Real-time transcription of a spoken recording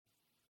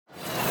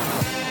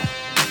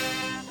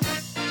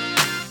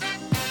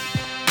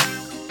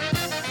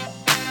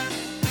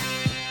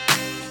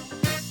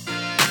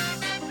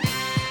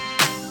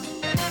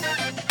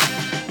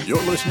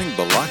You're listening to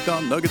the Locked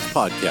On Nuggets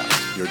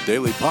podcast, your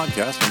daily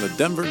podcast on the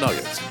Denver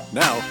Nuggets.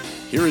 Now,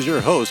 here is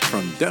your host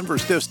from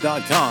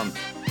DenverStiffs.com,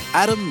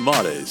 Adam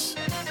Mares.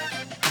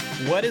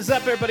 What is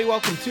up, everybody?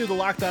 Welcome to the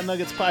Locked On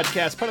Nuggets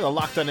podcast, part of the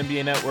Locked On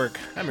NBA Network.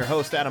 I'm your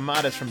host, Adam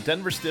Mares from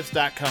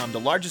DenverStiffs.com, the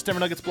largest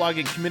Denver Nuggets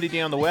blogging community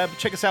on the web.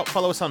 Check us out,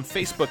 follow us on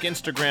Facebook,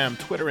 Instagram,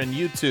 Twitter, and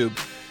YouTube.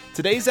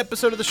 Today's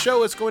episode of the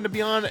show is going to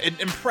be on an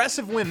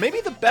impressive win,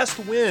 maybe the best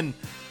win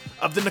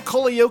of the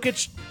Nikola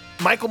Jokic,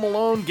 Michael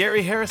Malone,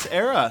 Gary Harris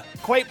era.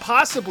 Quite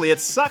possibly. It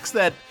sucks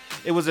that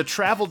it was a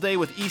travel day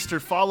with Easter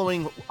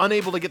following,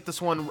 unable to get this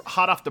one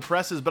hot off the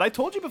presses. But I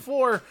told you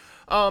before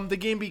the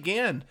game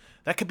began,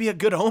 that could be a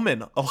good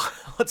omen.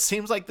 It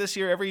seems like this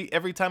year,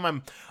 every time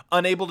I'm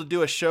unable to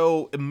do a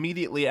show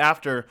immediately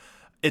after,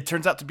 it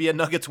turns out to be a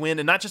Nuggets win.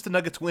 And not just a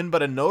Nuggets win,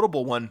 but a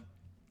notable one.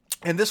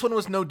 And this one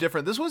was no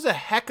different. This was a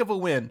heck of a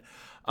win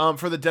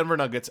for the Denver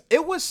Nuggets.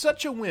 It was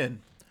such a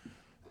win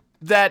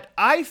that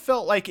I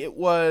felt like it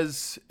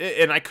was,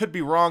 and I could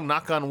be wrong,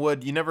 knock on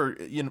wood, you never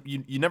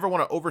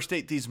want to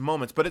overstate these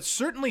moments, but it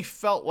certainly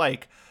felt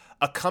like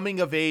a coming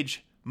of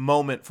age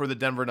moment for the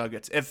Denver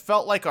Nuggets. It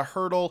felt like a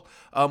hurdle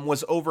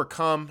was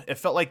overcome. It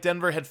felt like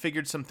Denver had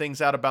figured some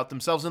things out about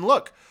themselves. And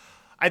look,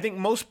 I think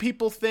most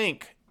people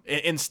think,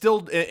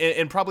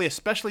 and probably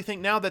especially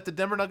think now, that the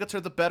Denver Nuggets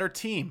are the better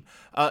team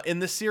in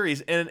this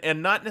series,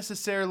 and not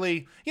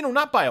necessarily,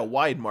 not by a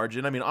wide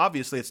margin. I mean,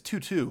 obviously it's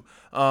 2-2.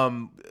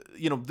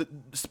 The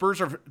Spurs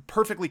are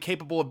perfectly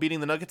capable of beating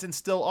the Nuggets and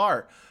still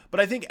are. But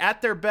I think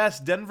at their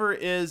best, Denver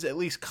is at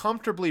least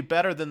comfortably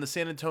better than the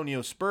San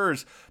Antonio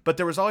Spurs. But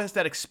there was always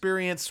that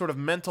experience, sort of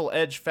mental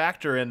edge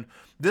factor, and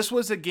this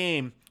was a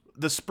game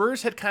the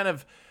Spurs had kind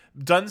of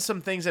done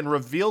some things and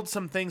revealed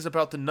some things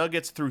about the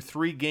Nuggets through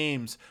 3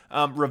 games,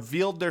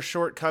 revealed their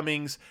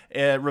shortcomings,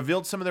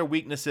 revealed some of their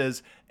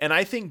weaknesses. And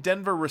I think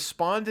Denver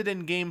responded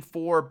in Game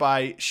 4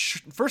 by,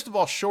 first of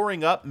all,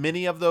 shoring up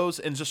many of those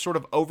and just sort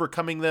of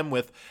overcoming them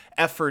with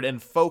effort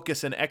and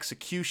focus and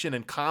execution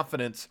and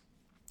confidence.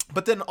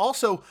 But then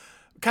also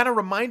kind of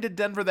reminded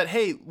Denver that,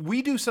 hey,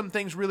 we do some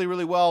things really,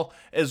 really well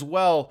as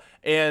well,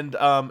 and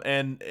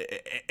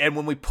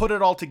when we put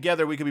it all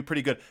together, we could be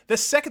pretty good.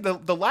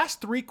 The last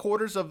 3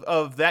 quarters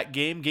of that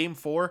game, Game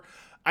 4,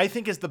 I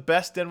think is the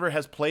best Denver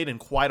has played in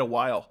quite a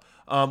while,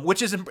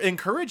 which is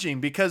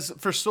encouraging because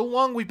for so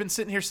long we've been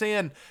sitting here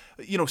saying,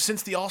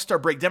 since the All-Star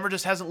break, Denver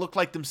just hasn't looked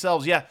like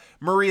themselves. Yeah,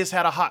 Murray has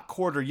had a hot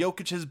quarter.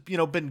 Jokic has,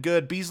 been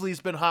good.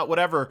 Beasley's been hot,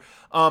 whatever.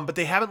 But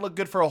they haven't looked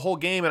good for a whole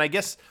game. And I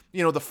guess,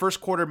 the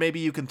first quarter maybe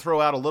you can throw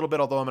out a little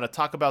bit, although I'm going to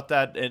talk about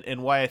that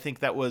and why I think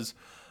that was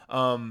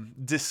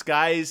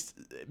disguised,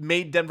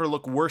 made Denver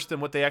look worse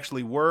than what they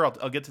actually were.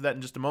 I'll get to that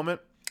in just a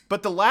moment.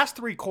 But the last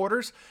 3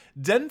 quarters,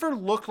 Denver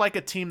looked like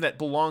a team that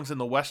belongs in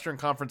the Western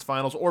Conference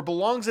Finals, or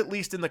belongs at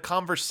least in the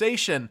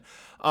conversation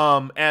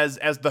as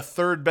the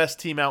third best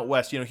team out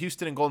west.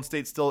 Houston and Golden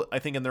State still, I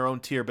think, in their own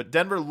tier, but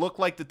Denver looked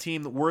like the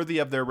team worthy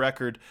of their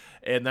record,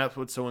 and that's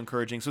what's so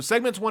encouraging. So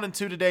segments 1 and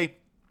 2 today,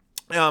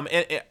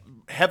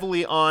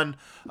 heavily on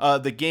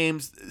the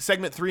games.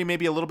 Segment 3,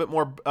 maybe a little bit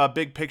more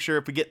big picture.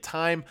 If we get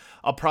time,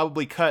 I'll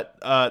probably cut.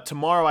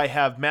 Tomorrow I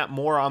have Matt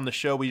Moore on the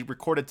show. We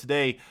recorded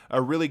today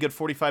a really good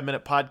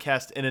 45-minute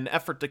podcast. In an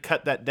effort to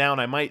cut that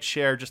down, I might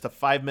share just a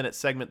 5-minute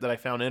segment that I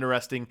found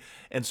interesting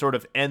and sort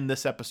of end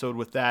this episode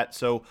with that.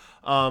 So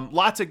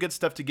lots of good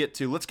stuff to get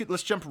to.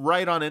 Let's jump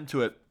right on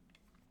into it.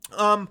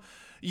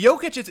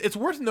 Jokic, it's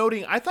worth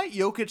noting, I thought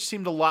Jokic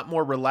seemed a lot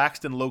more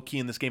relaxed and low-key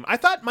in this game. I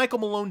thought Michael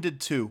Malone did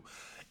too.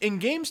 In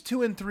games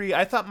 2 and 3,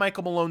 I thought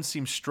Michael Malone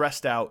seemed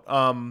stressed out.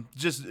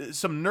 Just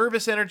some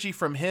nervous energy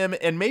from him,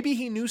 and maybe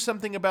he knew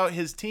something about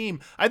his team.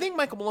 I think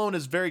Michael Malone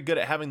is very good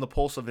at having the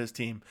pulse of his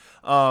team,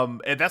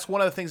 and that's one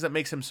of the things that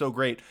makes him so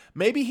great.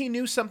 Maybe he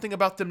knew something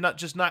about them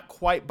not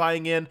quite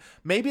buying in.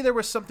 Maybe there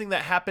was something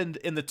that happened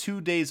in the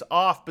 2 days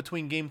off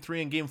between Game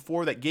 3 and Game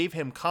 4 that gave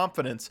him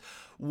confidence.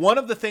 One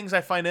of the things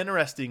I find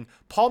interesting,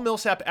 Paul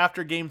Millsap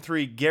after Game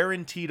 3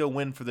 guaranteed a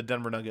win for the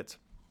Denver Nuggets.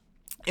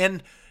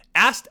 And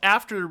asked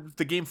after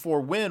the Game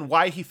 4 win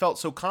why he felt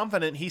so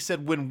confident, he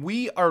said, when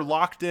we are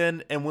locked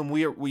in and when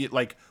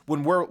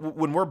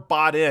we're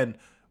bought in,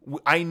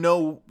 I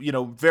know,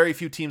 very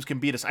few teams can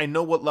beat us. I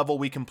know what level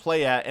we can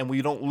play at and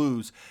we don't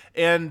lose.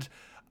 And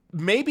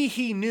maybe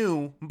he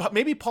knew, but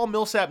maybe Paul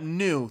Millsap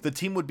knew the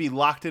team would be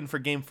locked in for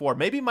Game 4.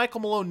 Maybe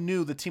Michael Malone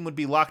knew the team would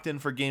be locked in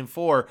for Game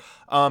 4.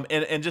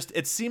 And just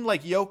it seemed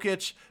like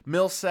Jokic,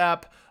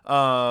 Millsap,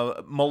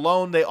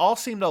 Malone, they all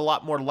seemed a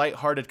lot more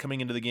lighthearted coming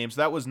into the game.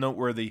 So that was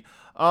noteworthy.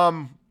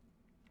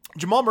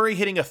 Jamal Murray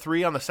hitting a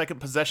 3 on the second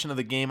possession of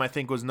the game, I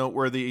think, was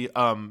noteworthy.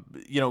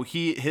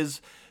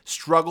 His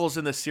struggles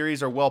in the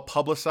series are well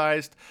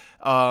publicized.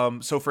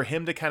 So for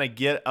him to kind of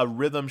get a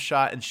rhythm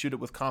shot and shoot it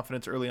with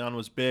confidence early on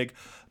was big.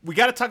 We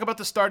got to talk about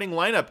the starting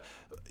lineup.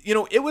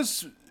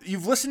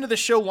 You've listened to the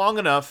show long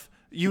enough.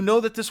 You know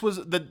that this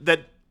was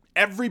that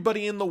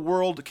everybody in the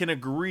world can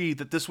agree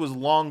that this was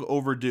long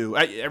overdue.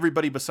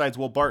 Everybody besides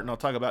Will Barton, I'll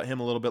talk about him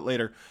a little bit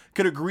later,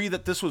 could agree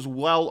that this was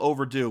well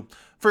overdue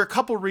for a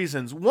couple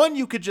reasons. One,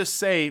 you could just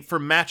say for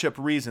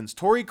matchup reasons.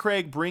 Torrey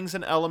Craig brings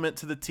an element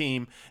to the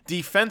team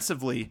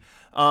defensively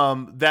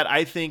that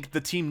I think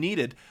the team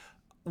needed.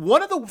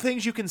 One of the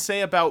things you can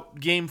say about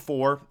Game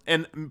 4,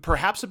 and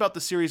perhaps about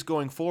the series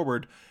going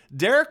forward,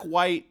 Derek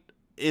White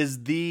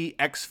is the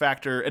X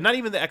factor, and not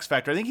even the X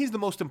factor. I think he's the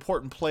most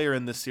important player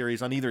in this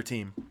series on either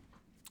team.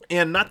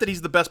 And not that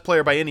he's the best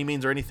player by any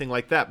means or anything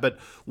like that, but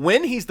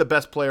when he's the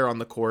best player on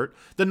the court,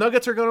 the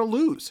Nuggets are going to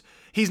lose.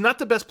 He's not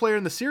the best player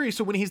in the series,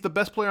 so when he's the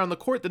best player on the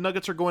court, the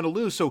Nuggets are going to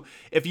lose. So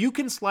if you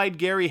can slide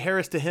Gary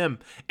Harris to him,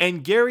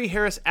 and Gary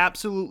Harris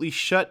absolutely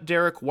shut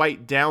Derek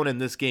White down in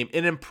this game,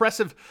 an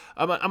impressive,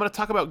 I'm going to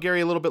talk about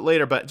Gary a little bit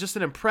later, but just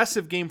an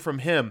impressive game from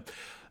him.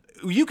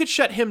 You could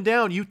shut him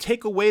down. You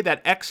take away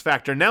that X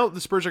factor. Now the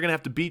Spurs are going to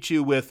have to beat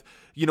you with,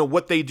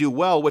 what they do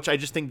well, which I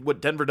just think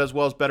what Denver does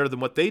well is better than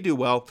what they do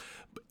well.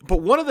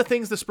 But one of the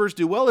things the Spurs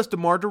do well is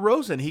DeMar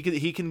DeRozan.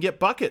 He can get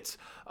buckets.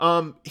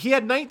 He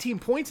had 19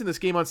 points in this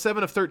game on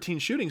 7 of 13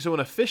 shooting, so an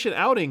efficient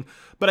outing.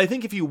 But I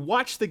think if you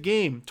watch the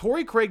game,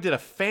 Torrey Craig did a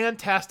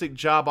fantastic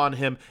job on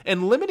him,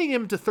 and limiting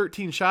him to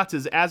 13 shots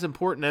is as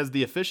important as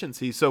the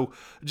efficiency. So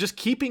just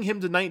keeping him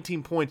to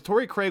 19 points,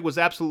 Torrey Craig was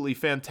absolutely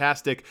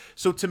fantastic.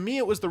 So to me,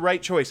 it was the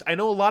right choice. I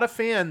know a lot of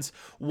fans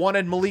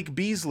wanted Malik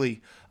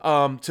Beasley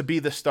to be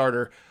the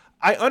starter.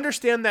 I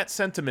understand that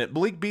sentiment.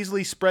 Malik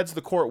Beasley spreads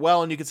the court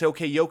well, and you can say,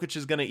 okay, Jokic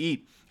is going to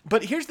eat.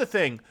 But here's the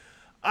thing.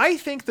 I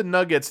think the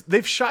Nuggets,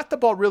 they've shot the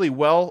ball really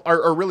well,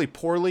 or really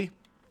poorly.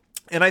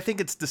 And I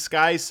think it's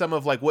disguised some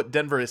of like what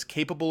Denver is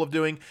capable of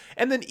doing.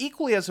 And then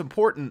equally as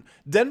important,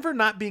 Denver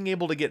not being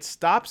able to get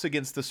stops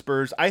against the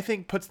Spurs, I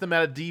think puts them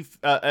at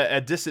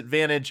a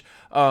disadvantage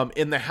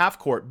in the half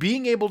court.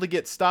 Being able to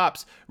get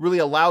stops really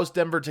allows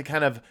Denver to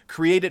kind of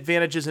create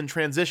advantages in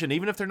transition.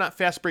 Even if they're not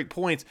fast break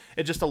points,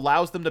 it just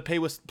allows them to play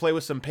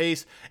with some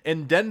pace.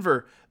 And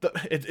Denver,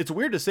 it's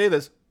weird to say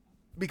this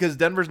because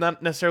Denver's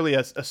not necessarily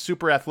a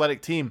super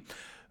athletic team.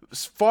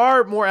 It's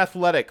far more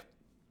athletic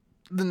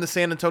than the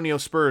San Antonio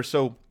Spurs.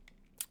 So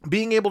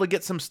being able to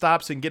get some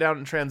stops and get out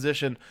in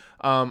transition,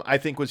 I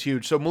think was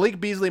huge. So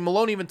Malik Beasley,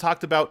 Malone even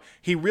talked about,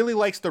 he really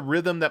likes the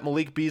rhythm that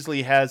Malik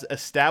Beasley has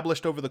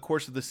established over the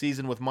course of the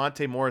season with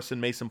Monte Morris and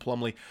Mason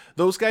Plumlee.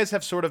 Those guys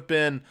have sort of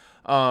been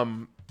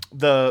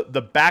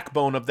the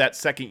backbone of that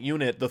second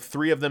unit, the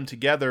three of them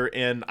together,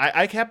 and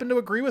I happen to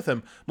agree with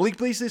him. Malik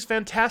Beasley is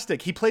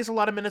fantastic. He plays a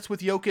lot of minutes with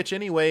Jokic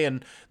anyway,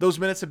 and those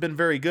minutes have been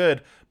very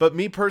good. But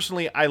me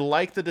personally, I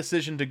like the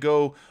decision to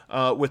go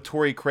with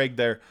Torrey Craig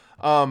there.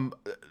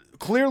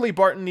 Clearly,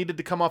 Barton needed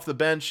to come off the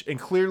bench, and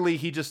clearly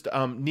he just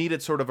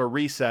needed sort of a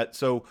reset.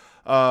 So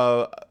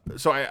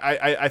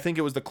I think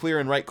it was the clear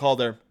and right call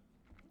there.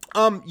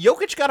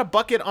 Jokic got a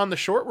bucket on the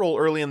short roll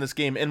early in this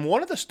game, and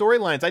one of the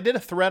storylines, I did a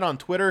thread on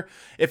Twitter.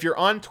 If you're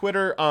on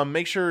Twitter,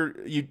 make sure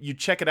you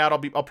check it out.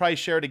 I'll probably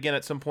share it again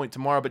at some point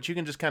tomorrow, but you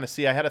can just kind of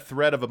see I had a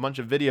thread of a bunch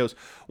of videos.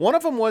 One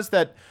of them was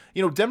that,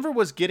 Denver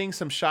was getting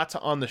some shots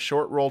on the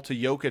short roll to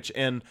Jokic,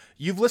 and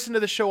you've listened to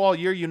the show all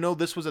year,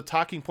 this was a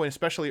talking point,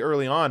 especially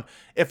early on.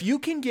 If you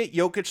can get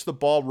Jokic the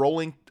ball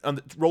rolling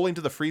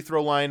to the free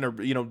throw line, or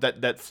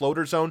that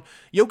floater zone,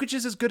 Jokic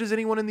is as good as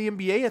anyone in the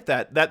NBA at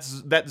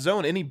that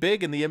zone. Any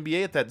big in the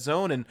NBA at that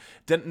zone, and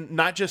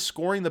not just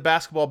scoring the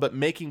basketball but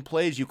making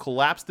plays. You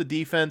collapse the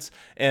defense,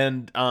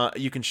 and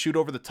you can shoot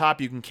over the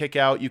top, you can kick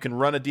out, you can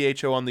run a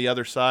DHO on the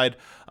other side,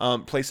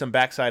 play some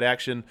backside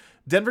action.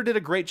 Denver did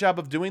a great job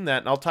of doing that,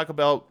 and I'll talk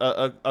about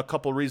a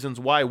couple reasons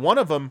why. One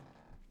of them,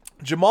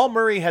 Jamal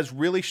Murray has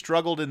really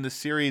struggled in this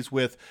series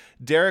with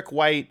Derek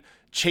White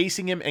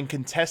chasing him and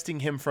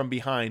contesting him from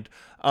behind.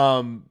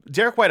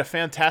 Derek White, a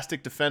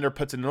fantastic defender,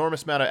 puts an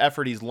enormous amount of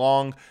effort. He's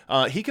long.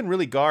 He can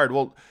really guard.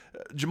 Well,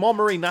 Jamal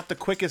Murray, not the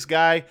quickest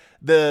guy.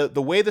 The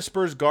way the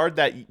Spurs guard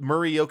that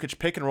Murray-Jokic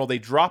pick and roll, they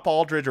drop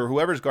Aldridge or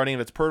whoever's guarding, if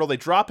it's Pirtle, they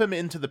drop him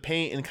into the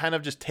paint and kind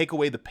of just take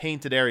away the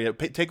painted area,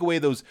 take away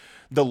the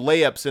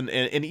layups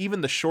and even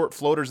the short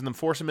floaters, and then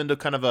force him into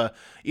kind of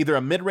either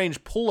a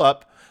mid-range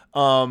pull-up,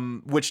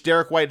 which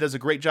Derek White does a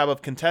great job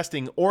of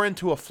contesting, or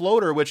into a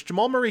floater, which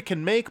Jamal Murray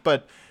can make,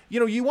 but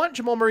you want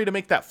Jamal Murray to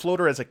make that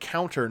floater as a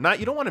counter.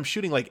 You don't want him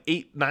shooting like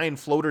 8-9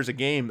 floaters a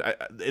game.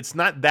 It's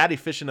not that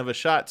efficient of a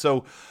shot.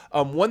 So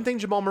one thing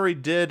Jamal Murray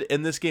did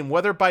in this game,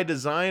 whether by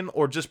design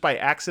or just by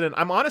accident,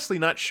 I'm honestly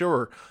not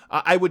sure.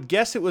 I would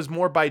guess it was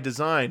more by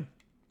design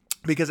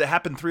because it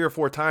happened 3 or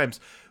 4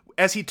 times.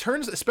 As he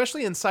turns,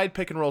 especially inside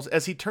pick and rolls,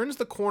 as he turns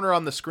the corner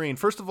on the screen,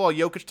 first of all,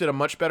 Jokic did a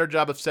much better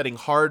job of setting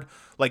hard,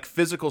 like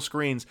physical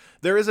screens.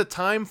 There is a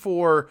time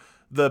for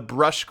the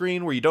brush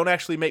screen where you don't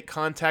actually make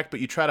contact, but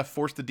you try to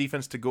force the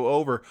defense to go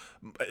over.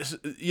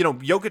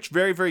 Jokic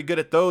very, very good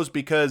at those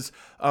because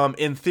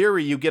in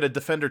theory you get a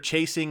defender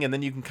chasing and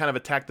then you can kind of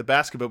attack the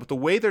basket. But with the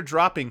way they're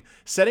dropping,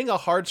 setting a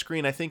hard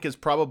screen I think is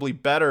probably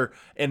better,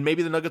 and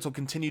maybe the Nuggets will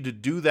continue to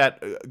do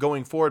that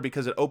going forward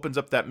because it opens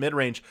up that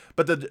mid-range.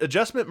 But the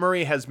adjustment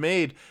Murray has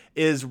made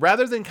is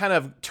rather than kind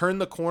of turn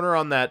the corner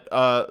on that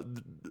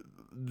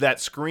that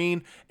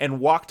screen and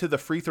walk to the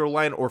free throw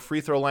line or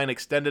free throw line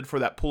extended for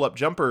that pull-up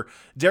jumper,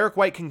 Derek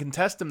White can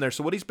contest him there.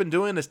 So what he's been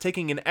doing is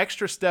taking an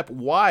extra step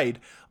wide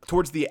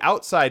towards the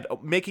outside,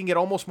 making it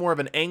almost more of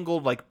an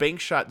angled like bank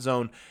shot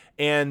zone.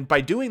 And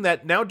by doing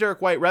that, now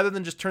Derek White, rather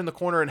than just turn the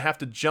corner and have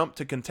to jump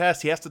to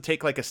contest, he has to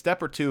take like a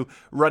step or two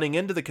running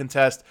into the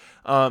contest.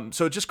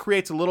 So it just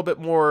creates a little bit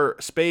more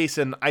space.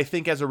 And I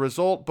think as a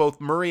result, both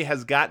Murray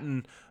has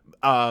gotten,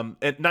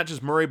 and not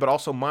just Murray, but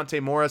also Monte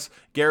Morris,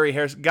 Gary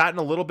Harris, gotten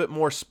a little bit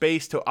more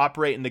space to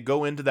operate and to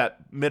go into that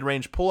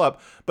mid-range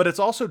pull-up. But it's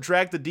also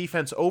dragged the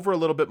defense over a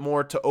little bit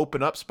more to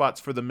open up spots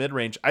for the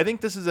mid-range. I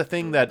think this is a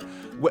thing that,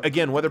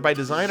 again, whether by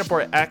design or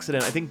by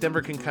accident, I think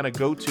Denver can kind of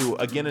go to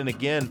again and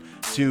again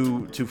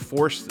to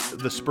force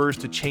the Spurs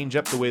to change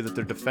up the way that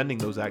they're defending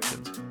those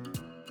actions.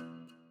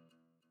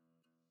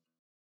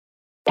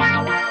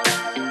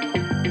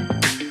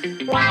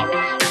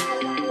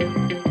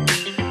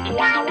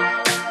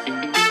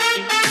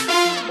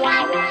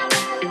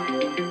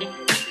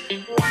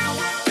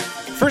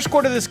 First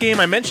quarter of this game,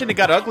 I mentioned it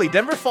got ugly.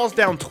 Denver falls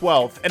down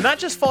 12, and not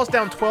just falls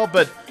down 12,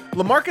 but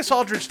LaMarcus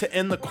Aldridge to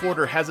end the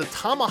quarter has a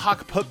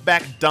tomahawk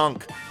putback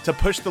dunk to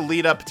push the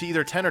lead up to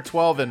either 10 or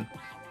 12, and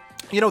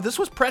this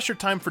was pressure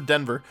time for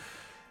Denver.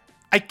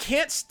 I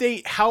can't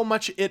state how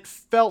much it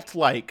felt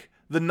like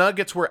the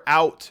Nuggets were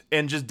out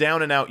and just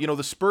down and out.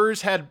 The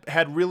Spurs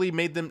had really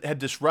had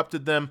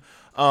disrupted them.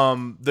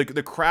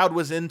 The crowd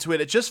was into it.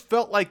 It just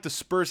felt like the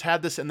Spurs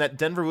had this and that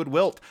Denver would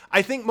wilt.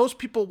 I think most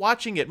people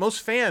watching it,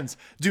 most fans,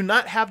 do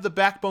not have the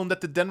backbone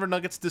that the Denver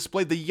Nuggets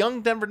displayed. The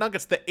young Denver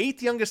Nuggets, the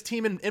 8th youngest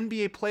team in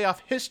NBA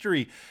playoff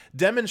history,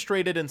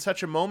 demonstrated in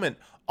such a moment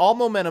all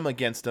momentum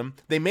against them.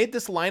 They made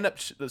this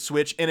lineup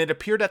switch, and it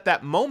appeared at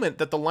that moment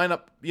that the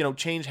lineup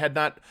change had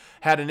not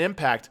had an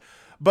impact.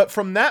 But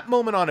from that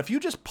moment on, if you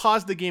just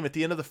pause the game at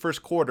the end of the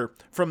first quarter,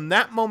 from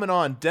that moment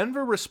on,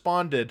 Denver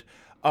responded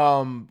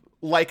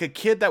like a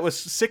kid that was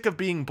sick of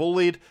being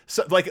bullied,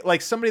 so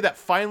like somebody that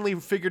finally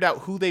figured out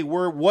who they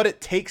were, what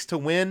it takes to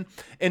win,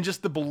 and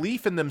just the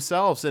belief in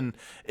themselves. And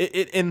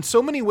it in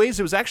so many ways,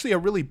 it was actually a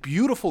really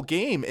beautiful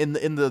game in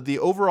the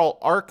overall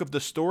arc of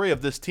the story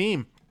of this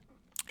team.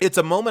 It's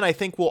a moment I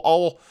think we'll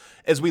all,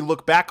 as we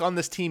look back on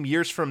this team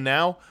years from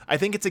now, I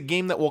think it's a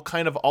game that we'll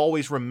kind of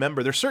always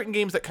remember. There's certain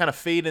games that kind of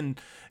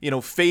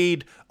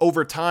fade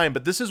over time,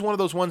 but this is one of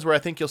those ones where I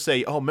think you'll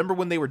say, oh, remember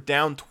when they were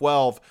down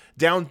 12,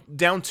 down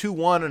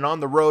 2-1 and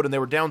on the road, and they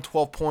were down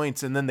 12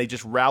 points, and then they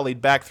just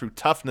rallied back through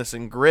toughness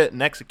and grit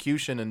and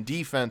execution and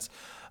defense,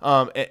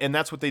 and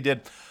that's what they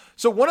did.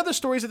 So one of the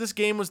stories of this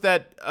game was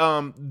that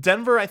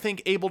Denver, I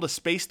think, able to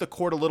space the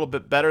court a little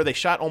bit better. They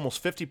shot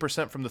almost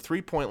 50% from the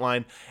three-point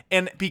line,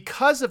 and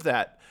because of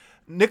that,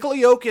 Nikola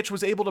Jokic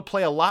was able to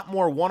play a lot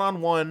more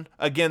one-on-one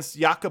against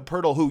Jakob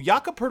Poeltl, who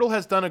Jakob Poeltl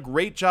has done a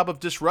great job of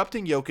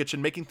disrupting Jokic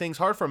and making things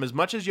hard for him. As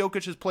much as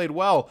Jokic has played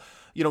well,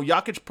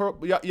 Jakob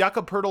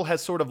Poeltl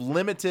has sort of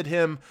limited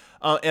him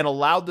and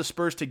allowed the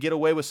Spurs to get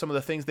away with some of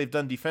the things they've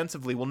done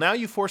defensively. Well, now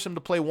you force him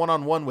to play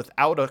one-on-one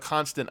without a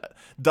constant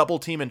double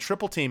team and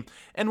triple team.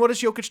 And what does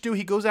Jokic do?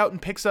 He goes out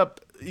and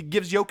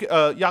gives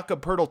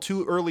Jakob Poeltl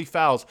 2 early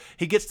fouls.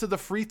 He gets to the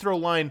free throw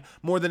line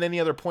more than any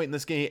other point in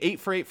this game. 8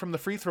 for 8 from the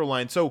free throw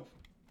line. So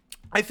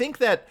I think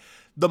that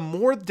the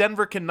more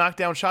Denver can knock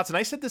down shots, and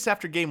I said this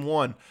after game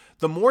 1,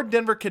 the more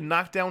Denver can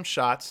knock down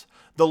shots,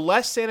 the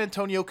less San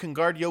Antonio can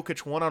guard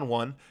Jokic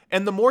one-on-one,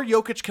 and the more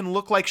Jokic can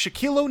look like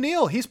Shaquille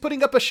O'Neal. He's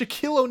putting up a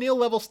Shaquille O'Neal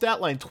level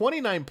stat line,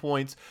 29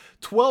 points,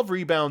 12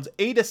 rebounds,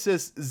 8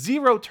 assists,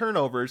 0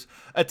 turnovers,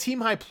 a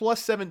team high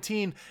plus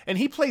 17, and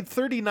he played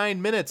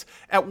 39 minutes.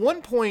 At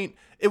one point,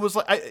 I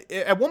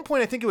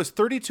think it was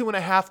 32 and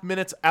a half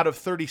minutes out of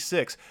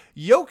 36.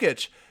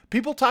 Jokic,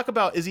 people talk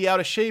about, is he out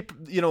of shape?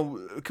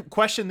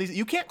 Question these.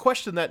 You can't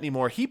question that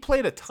anymore. He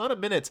played a ton of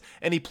minutes,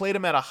 and he played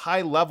them at a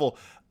high level.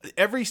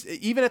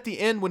 Even at the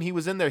end when he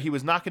was in there, he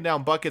was knocking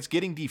down buckets,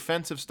 getting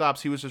defensive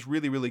stops. He was just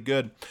really, really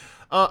good.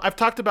 I've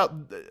talked about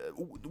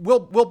Will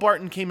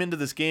Barton came into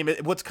this game.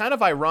 What's kind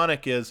of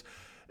ironic is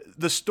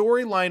the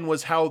storyline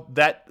was how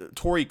that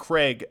Torrey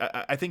Craig,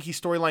 I think he's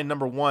storyline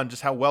number 1,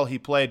 just how well he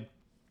played.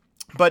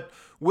 But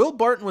Will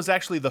Barton was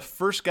actually the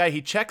first guy.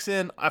 He checks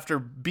in after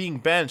being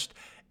benched,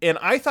 and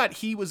I thought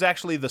he was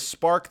actually the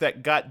spark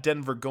that got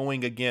Denver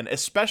going again,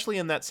 especially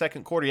in that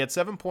second quarter. He had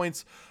 7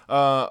 points,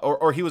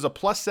 or he was a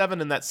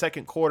 +7 in that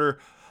second quarter.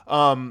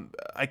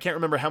 I can't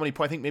remember how many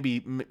points. I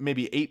think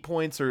maybe 8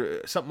 points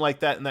or something like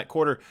that in that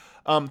quarter.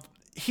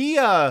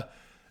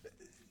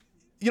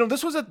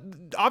 This was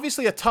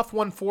obviously a tough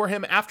one for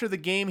him. After the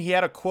game, he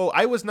had a quote.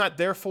 I was not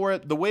there for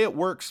it. The way it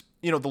works,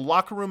 the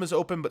locker room is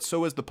open, but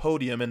so is the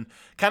podium. And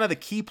kind of the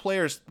key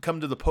players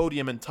come to the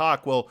podium and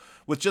talk. Well,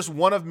 with just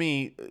one of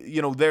me,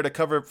 there to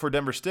cover for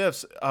Denver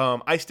Stiffs,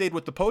 I stayed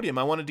with the podium.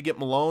 I wanted to get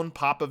Malone,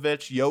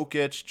 Popovich,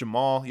 Jokic,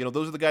 Jamal.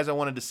 Those are the guys I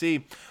wanted to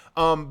see.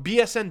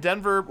 BSN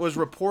Denver was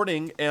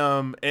reporting,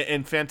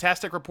 and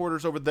fantastic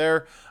reporters over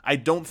there. I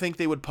don't think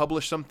they would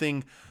publish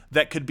something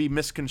that could be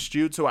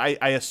misconstrued. So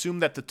I assume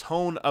that the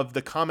tone of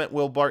the comment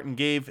Will Barton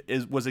gave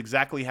was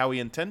exactly how he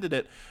intended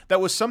it. That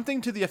was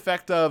something to the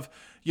effect of,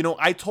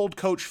 I told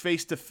Coach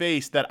face to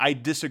face that I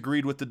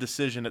disagreed with the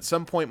decision. At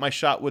some point, my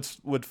shot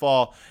would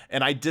fall,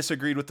 and I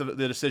disagreed with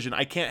the decision.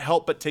 I can't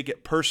help but take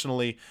it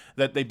personally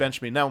that they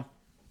benched me. Now,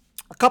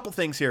 a couple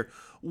things here.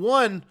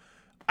 One,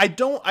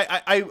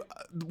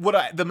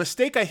 the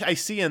mistake I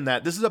see in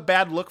that, this is a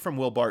bad look from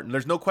Will Barton.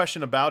 There's no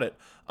question about it.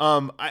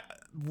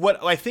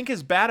 What I think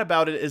is bad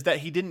about it is that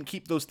he didn't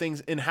keep those things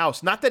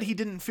in-house. Not that he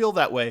didn't feel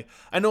that way.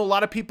 I know a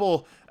lot of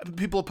people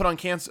put on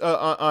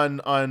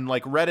on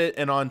like Reddit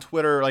and on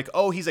Twitter, like,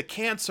 oh, he's a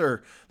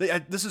cancer.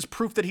 This is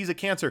proof that he's a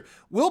cancer.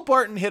 Will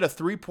Barton hit a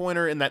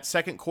 3-pointer in that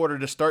second quarter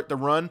to start the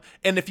run,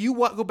 and if you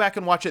go back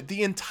and watch it,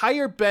 the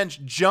entire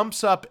bench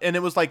jumps up, and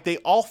it was like they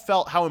all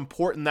felt how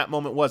important that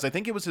moment was. I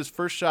think it was his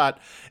first shot.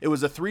 It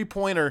was a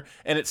 3-pointer,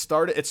 and it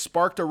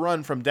sparked a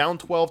run from down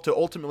 12 to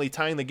ultimately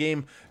tying the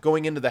game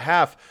going into the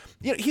half.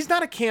 He's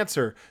not a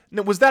cancer.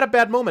 Now, was that a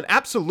bad moment?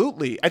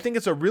 Absolutely. I think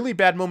it's a really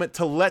bad moment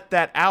to let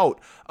that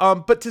out.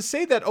 But to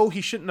say that,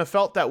 he shouldn't have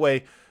felt that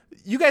way,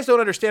 you guys don't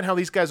understand how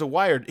these guys are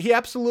wired.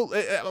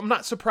 I'm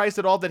not surprised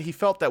at all that he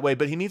felt that way,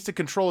 but he needs to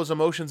control his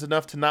emotions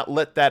enough to not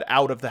let that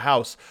out of the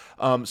house,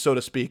 so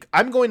to speak.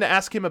 I'm going to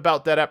ask him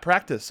about that at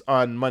practice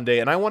on Monday,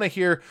 and I want to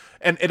hear,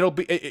 and it'll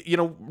be,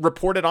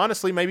 report it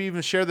honestly, maybe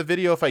even share the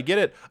video if I get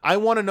it. I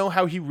want to know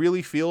how he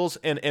really feels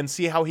and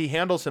see how he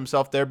handles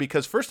himself there,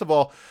 because first of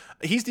all,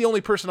 he's the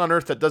only person on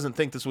earth that doesn't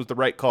think this was the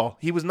right call.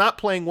 He was not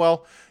playing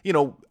well.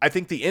 I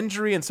think the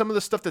injury and some of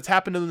the stuff that's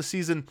happened in the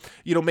season,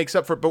 makes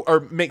up for,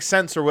 or makes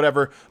sense or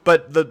whatever.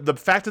 But the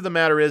fact of the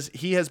matter is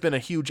he has been a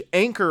huge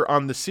anchor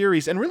on the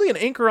series and really an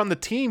anchor on the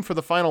team for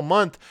the final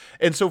month.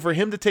 And so for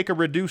him to take a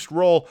reduced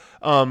role,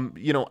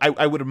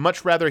 I would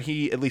much rather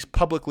he at least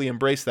publicly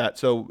embrace that.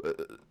 So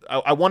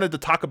I wanted to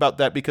talk about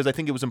that because I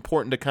think it was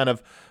important to kind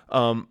of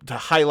to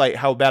highlight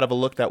how bad of a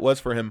look that was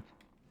for him.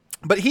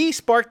 But he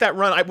sparked that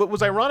run. What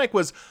was ironic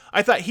was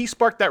I thought he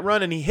sparked that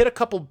run and he hit a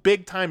couple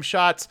big-time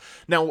shots.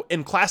 Now,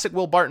 in classic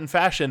Will Barton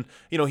fashion,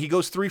 he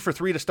goes 3 for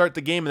 3 to start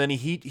the game, and then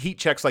he heat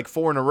checks like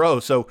 4 in a row.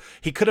 So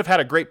he could have had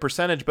a great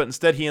percentage, but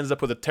instead he ends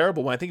up with a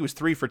terrible one. I think he was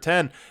 3 for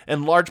 10.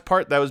 In large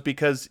part, that was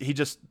because he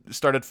just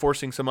started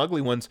forcing some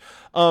ugly ones.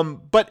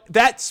 But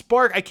that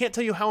spark, I can't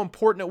tell you how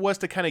important it was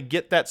to kind of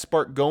get that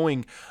spark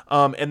going.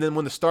 And then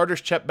when the starters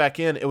checked back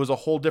in, it was a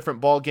whole different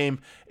ball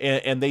game,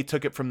 and they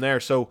took it from there.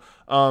 So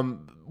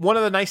one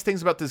of the nice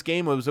things about this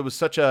game was it was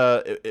such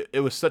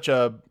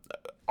a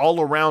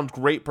all-around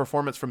great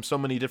performance from so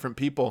many different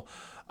people.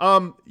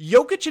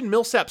 Jokic and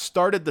Millsap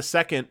started the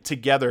second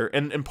together,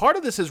 and part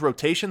of this is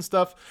rotation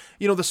stuff.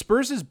 The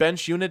Spurs'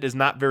 bench unit is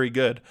not very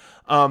good.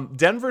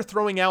 Denver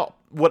throwing out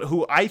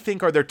who I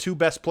think are their 2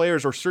 best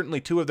players, or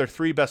certainly 2 of their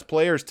 3 best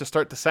players to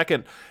start the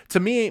second. To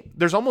me,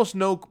 there's almost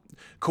no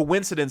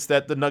coincidence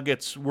that the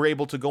Nuggets were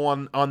able to go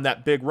on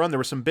that big run. There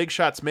were some big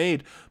shots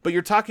made, but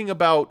you're talking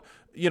about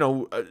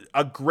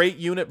a great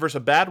unit versus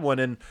a bad one.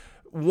 And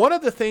one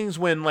of the things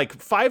when like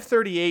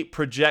 538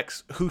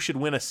 projects who should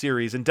win a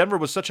series, and Denver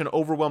was such an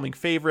overwhelming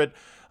favorite,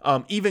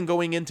 even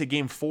going into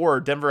game 4,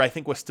 Denver, I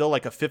think, was still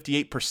like a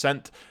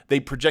 58%. They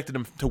projected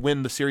them to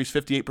win the series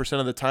 58%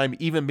 of the time,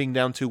 even being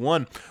down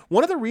 2-1.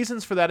 One of the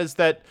reasons for that is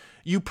that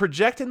you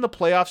project in the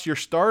playoffs your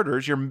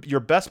starters, your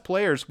best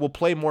players will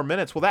play more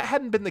minutes. Well, that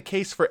hadn't been the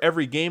case for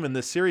every game in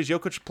this series.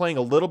 Jokic playing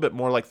a little bit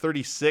more, like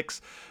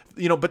 36,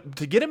 but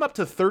to get him up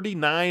to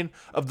 39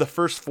 of the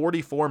first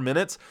 44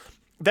 minutes,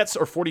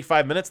 or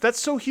 45 minutes, that's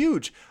so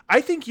huge.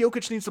 I think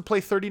Jokic needs to play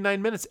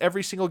 39 minutes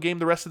every single game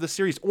the rest of the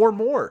series or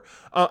more.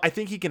 I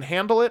think he can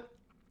handle it.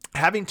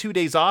 Having 2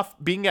 days off,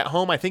 being at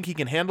home, I think he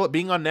can handle it.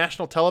 Being on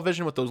national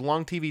television with those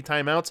long TV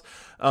timeouts,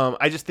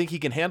 I just think he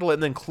can handle it.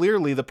 And then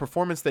clearly the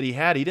performance that he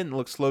had, he didn't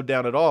look slowed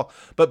down at all.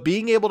 But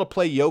being able to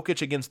play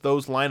Jokic against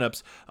those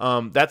lineups,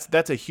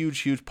 that's a huge,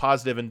 huge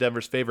positive in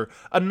Denver's favor.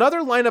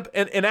 Another lineup,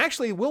 and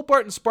actually Will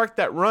Barton sparked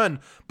that run,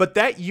 but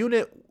that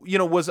unit,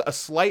 was a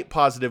slight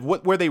positive.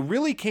 Where they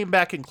really came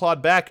back and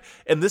clawed back,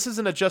 and this is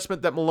an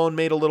adjustment that Malone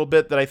made a little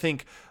bit that I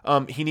think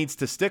he needs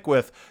to stick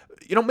with.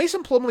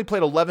 Mason Plumlee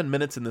played 11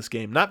 minutes in this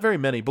game, not very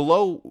many,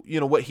 below,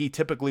 what he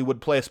typically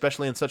would play,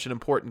 especially in such an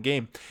important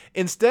game.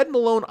 Instead,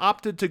 Malone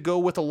opted to go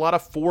with a lot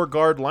of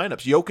 4-guard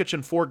lineups, Jokic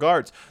and 4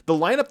 guards. The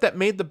lineup that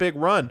made the big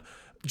run,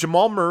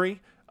 Jamal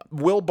Murray,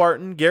 Will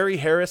Barton, Gary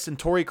Harris, and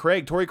Torrey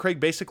Craig. Torrey Craig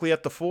basically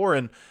at the 4,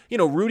 and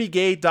Rudy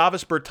Gay,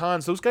 Davis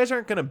Bertans. Those guys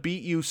aren't going to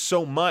beat you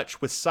so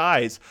much with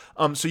size.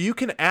 So you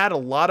can add a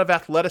lot of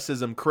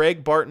athleticism.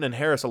 Craig, Barton, and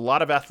Harris, a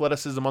lot of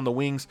athleticism on the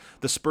wings.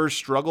 The Spurs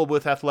struggled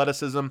with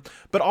athleticism,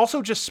 but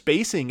also just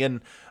spacing.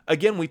 And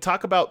again, we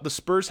talk about the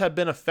Spurs have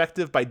been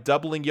effective by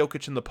doubling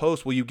Jokic in the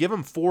post. Well, you give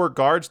him 4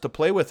 guards to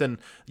play with, and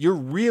you're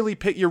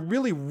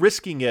really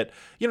risking it.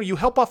 You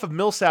help off of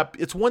Millsap.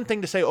 It's one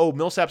thing to say, oh,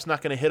 Millsap's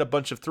not going to hit a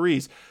bunch of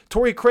threes.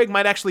 Torrey Craig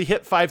might actually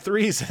hit 5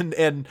 threes,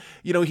 and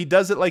he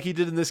does it like he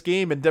did in this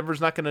game, and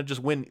Denver's not going to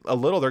just win a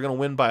little. They're going to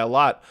win by a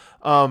lot.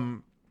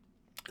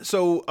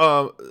 So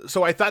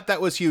I thought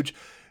that was huge.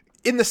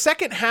 In the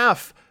second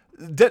half,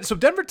 so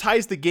Denver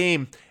ties the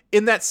game.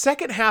 In that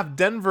second half,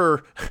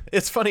 Denver,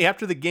 it's funny,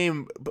 after the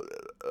game,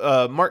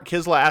 Mark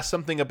Kisla asked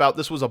something about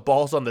this was a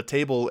balls on the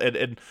table,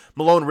 and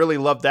Malone really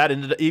loved that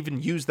and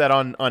even used that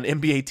on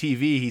NBA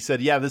TV. He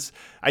said, yeah,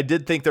 I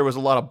did think there was a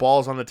lot of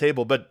balls on the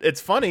table, but it's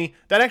funny,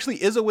 that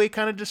actually is a way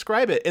kind of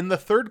describe it. In the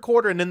third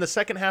quarter and in the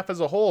second half as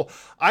a whole,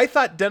 I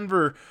thought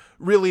Denver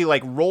really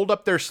like rolled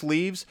up their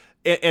sleeves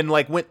and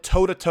like went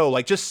toe to toe,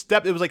 like just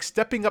it was like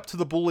stepping up to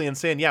the bully and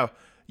saying, yeah,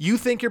 you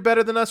think you're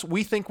better than us.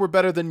 We think we're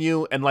better than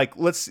you. And like,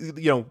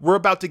 we're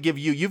about to give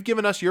you've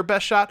given us your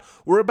best shot.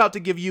 We're about to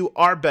give you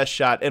our best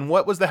shot. And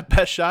what was that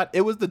best shot?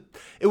 It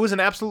was an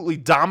absolutely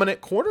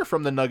dominant quarter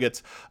from the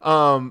Nuggets.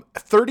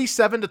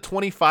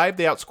 37-25.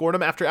 They outscored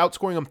them after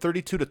outscoring them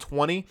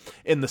 32-20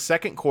 in the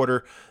second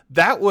quarter.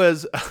 That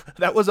was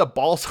a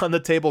balls on the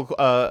table,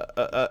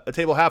 a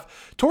table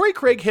half. Torrey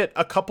Craig hit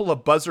a couple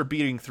of buzzer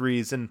beating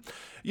threes, and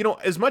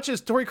as much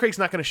as Torrey Craig's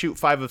not going to shoot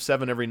 5 of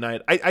 7 every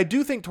night, I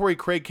do think Torrey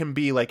Craig can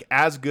be like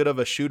as good of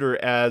a shooter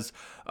as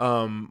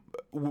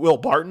Will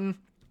Barton.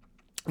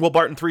 Will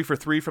Barton 3 for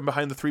 3 from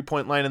behind the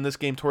 3-point line in this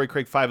game. Torrey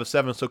Craig 5 of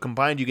 7. So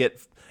combined, you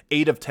get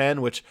 8 of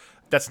 10, which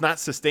that's not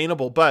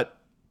sustainable. But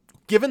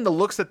given the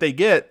looks that they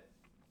get,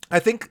 I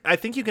think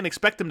you can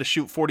expect them to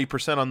shoot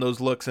 40% on those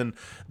looks, and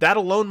that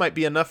alone might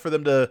be enough for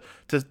them to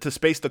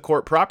space the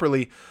court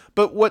properly.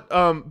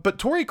 But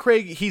Torrey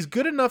Craig, he's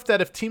good enough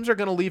that if teams are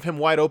going to leave him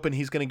wide open,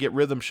 he's going to get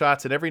rhythm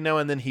shots, and every now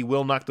and then he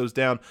will knock those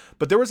down.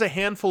 But there was a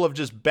handful of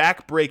just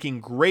back-breaking,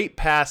 great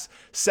pass,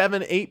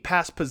 7-8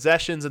 pass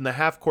possessions in the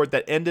half court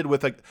that ended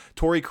with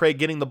Torrey Craig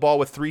getting the ball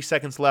with 3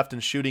 seconds left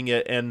and shooting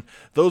it, and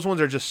those ones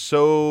are just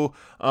so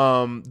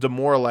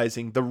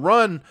demoralizing. The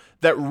run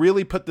that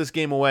really put this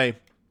game away,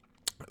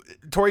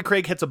 Torrey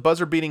Craig hits a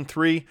buzzer-beating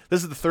 3.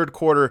 This is the third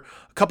quarter.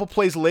 A couple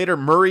plays later,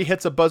 Murray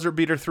hits a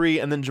buzzer-beater 3,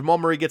 and then Jamal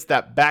Murray gets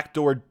that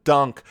backdoor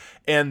dunk.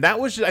 And that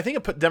was I think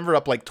it put Denver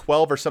up like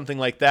 12 or something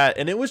like that.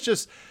 And it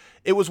was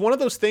one of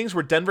those things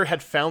where Denver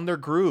had found their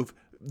groove.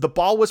 The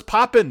ball was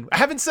popping. I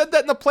haven't said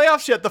that in the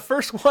playoffs yet. The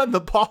first one,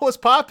 the ball was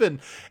popping,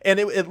 and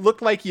it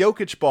looked like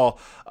Jokic ball.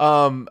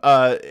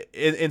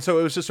 And so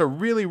it was just a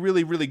really,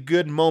 really, really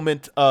good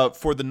moment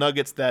for the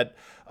Nuggets that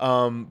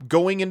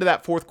going into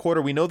that fourth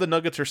quarter, we know the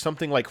Nuggets are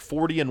something like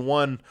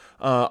 40-1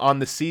 on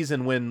the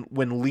season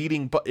when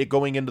leading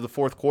going into the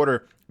fourth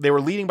quarter. They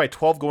were leading by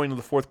 12 going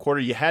into the fourth quarter.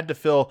 You had to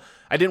feel,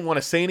 I didn't want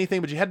to say anything,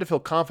 but you had to feel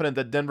confident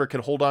that Denver could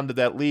hold on to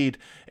that lead.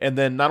 And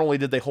then not only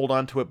did they hold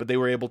on to it, but they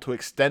were able to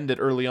extend it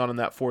early on in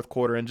that fourth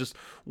quarter. And just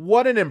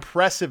what an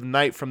impressive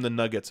night from the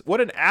Nuggets.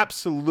 What an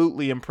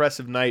absolutely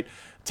impressive night.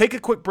 Take a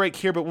quick break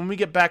here, but when we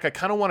get back, I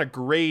kind of want to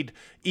grade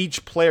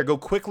each player, go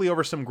quickly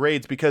over some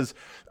grades, because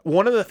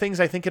one of the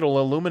things I think it'll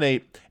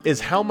illuminate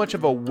is how much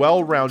of a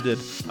well-rounded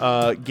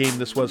game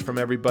this was from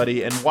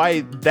everybody, and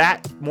why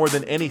that, more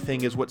than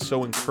anything, is what's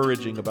so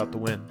encouraging about the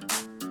win.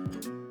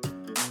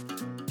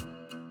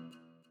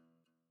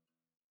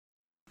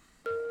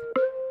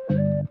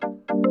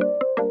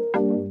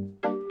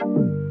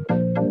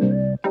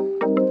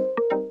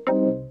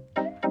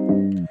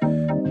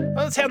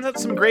 Let's hand out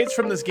some grades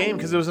from this game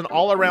because it was an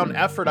all-around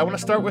effort. I want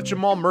to start with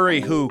Jamal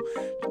Murray, who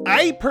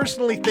I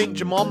personally think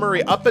Jamal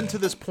Murray, up until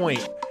this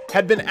point,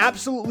 had been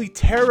absolutely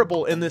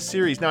terrible in this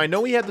series. Now, I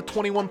know he had the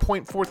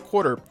 21-point fourth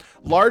quarter,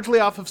 largely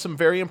off of some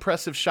very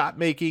impressive shot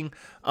making,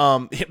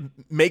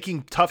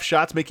 making tough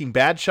shots, making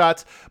bad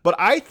shots, but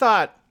I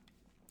thought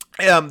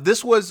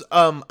this was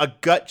a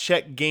gut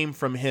check game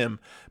from him,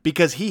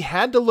 because he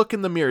had to look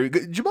in the mirror.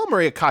 Jamal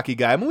Murray, a cocky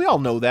guy. I mean, we all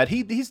know that.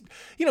 He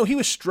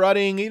was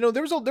strutting.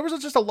 There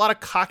was just a lot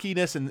of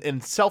cockiness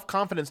and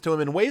self-confidence to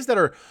him in ways that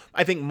are,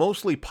 I think,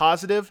 mostly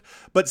positive.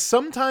 But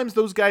sometimes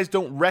those guys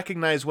don't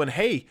recognize when,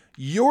 hey,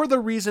 you're the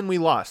reason we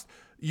lost.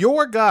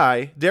 Your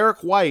guy, Derek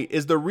White,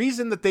 is the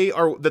reason that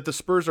the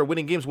Spurs are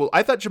winning games. Well,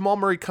 I thought Jamal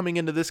Murray coming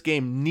into this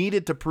game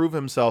needed to prove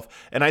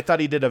himself, and I thought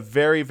he did a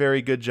very,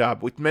 very good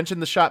job. We mentioned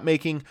the shot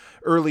making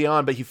early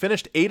on, but he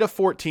finished 8 of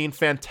 14,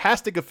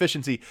 fantastic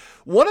efficiency.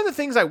 One of the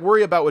things I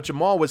worry about with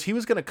Jamal was he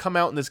was going to come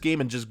out in this game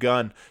and just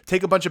gun,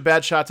 take a bunch of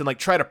bad shots and like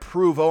try to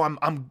prove,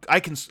 I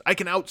can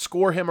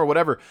outscore him or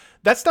whatever.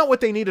 That's not what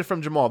they needed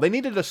from Jamal. They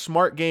needed a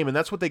smart game, and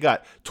that's what they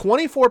got.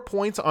 24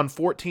 points on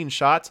 14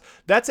 shots.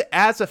 That's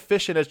as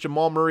efficient as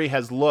Jamal Murray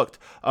has looked,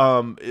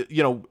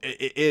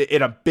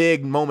 in a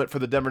big moment for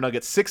the Denver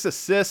Nuggets. 6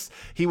 assists.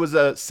 He was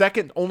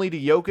second only to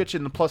Jokic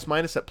in the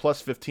plus-minus at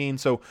plus 15.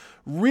 So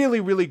really,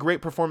 really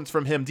great performance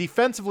from him.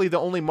 Defensively, the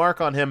only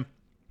mark on him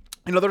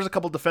There's a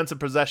couple defensive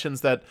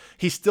possessions that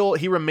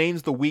he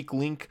remains the weak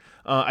link,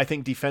 I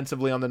think,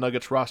 defensively on the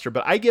Nuggets roster,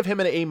 but I give him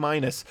an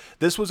A-.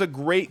 This was a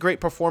great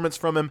performance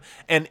from him,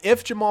 and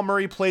if Jamal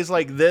Murray plays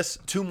like this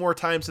 2 more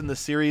times in the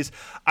series,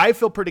 I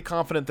feel pretty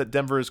confident that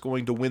Denver is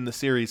going to win the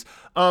series.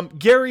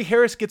 Gary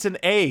Harris gets an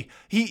A.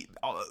 He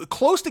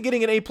close to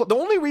getting an A+. The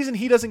only reason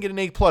he doesn't get an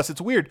A+,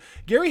 it's weird.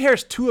 Gary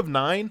Harris, 2 of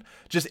 9,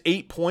 just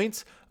 8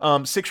 points,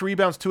 6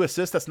 rebounds, 2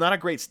 assists. That's not a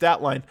great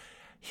stat line.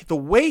 The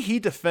way he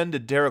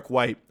defended Derek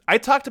White, I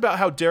talked about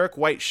how Derek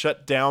White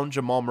shut down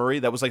Jamal Murray.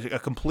 That was like a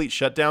complete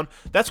shutdown.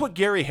 That's what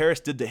Gary Harris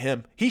did to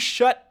him. He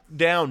shut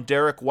down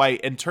Derek White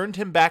and turned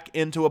him back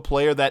into a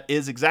player that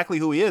is exactly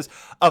who he is.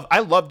 I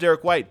love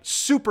Derek White,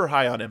 super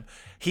high on him.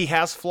 He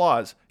has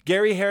flaws.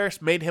 Gary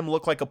Harris made him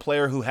look like a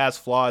player who has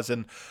flaws,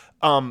 and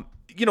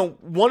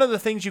one of the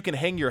things you can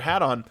hang your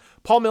hat on,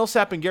 Paul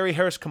Millsap and Gary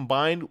Harris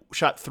combined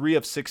shot 3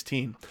 of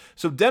 16.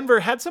 So Denver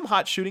had some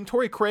hot shooting.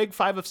 Torrey Craig,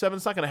 5 of 7.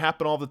 It's not going to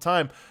happen all the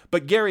time.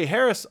 But Gary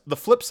Harris, the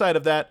flip side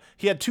of that,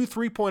 he had 2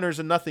 3-pointers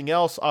and nothing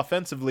else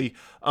offensively.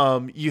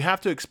 You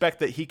have to expect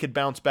that he could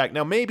bounce back.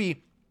 Now,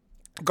 maybe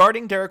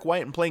guarding Derek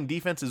White and playing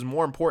defense is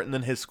more important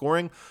than his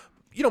scoring.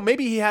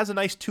 Maybe he has a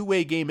nice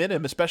 2-way game in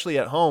him, especially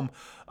at home.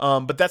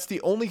 But that's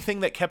the only thing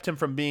that kept him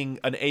from being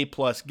an A+.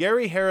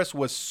 Gary Harris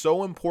was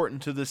so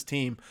important to this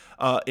team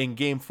in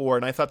Game 4,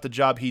 and I thought the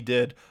job he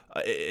did,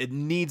 it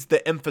needs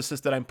the emphasis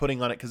that I'm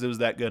putting on it because it was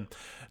that good.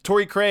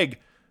 Torrey Craig,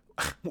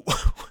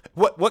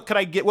 what could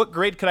I get? What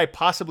grade could I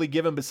possibly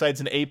give him besides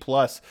an A+?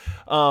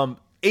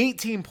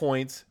 18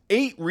 points,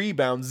 8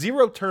 rebounds,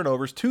 0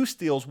 turnovers, 2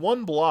 steals,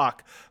 1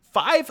 block.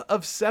 5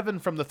 of 7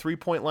 from the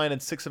 3-point line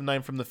and 6 of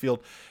 9 from the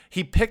field.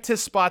 He picked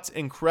his spots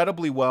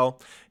incredibly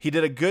well. He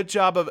did a good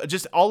job of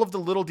just all of the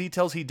little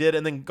details he did,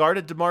 and then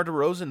guarded DeMar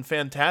DeRozan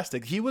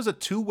fantastic. He was a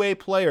 2-way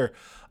player.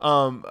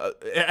 And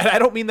I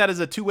don't mean that as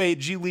a 2-way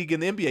G League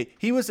in the NBA.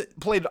 He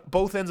played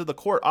both ends of the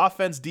court,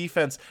 offense,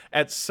 defense,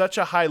 at such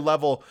a high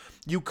level.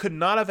 You could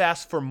not have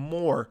asked for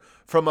more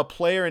from a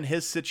player in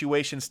his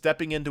situation,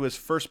 stepping into his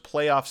first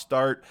playoff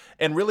start,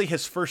 and really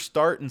his first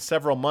start in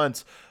several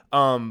months.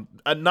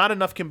 Not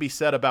enough can be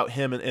said about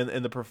him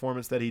and the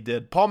performance that he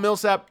did. Paul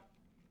Millsap,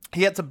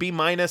 he had to B-.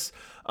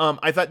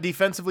 I thought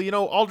defensively,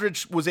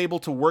 Aldridge was able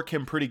to work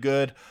him pretty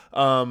good.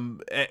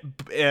 And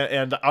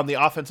on the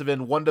offensive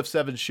end, 1 of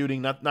 7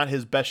 shooting, not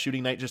his best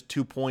shooting night, just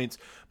 2 points.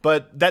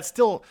 But that's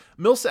still,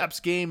 Millsap's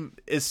game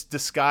is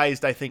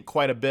disguised, I think,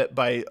 quite a bit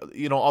by,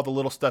 all the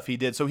little stuff he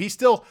did. So he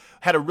still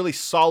had a really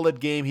solid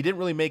game. He didn't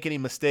really make any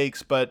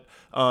mistakes, but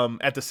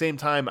at the same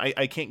time,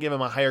 I can't give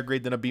him a higher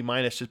grade than a B-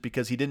 just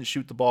because he didn't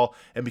shoot the ball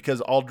and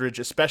because Aldridge,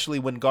 especially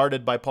when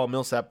guarded by Paul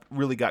Millsap,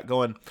 really got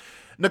going.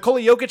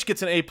 Nikola Jokic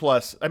gets an A+.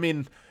 I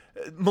mean,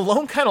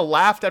 Malone kind of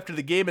laughed after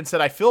the game and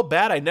said, I feel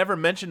bad I never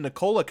mentioned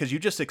Nikola because you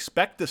just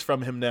expect this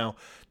from him now.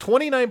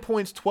 29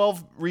 points,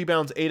 12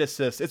 rebounds, 8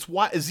 assists. It's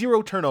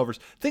 0 turnovers.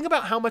 Think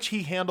about how much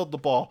he handled the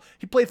ball.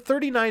 He played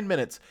 39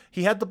 minutes.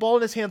 He had the ball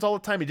in his hands all the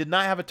time. He did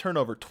not have a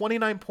turnover.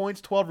 29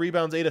 points, 12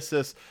 rebounds, 8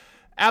 assists.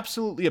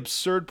 Absolutely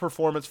absurd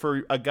performance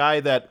for a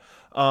guy that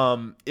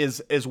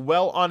is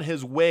well on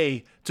his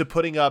way to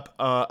putting up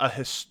a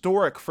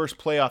historic first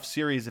playoff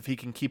series if he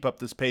can keep up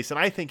this pace, and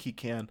I think he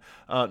can.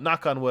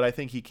 Knock on wood, I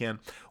think he can.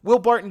 Will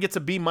Barton gets a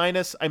B-.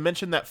 I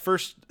mentioned that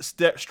first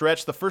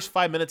stretch. The first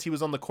 5 minutes he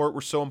was on the court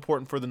were so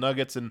important for the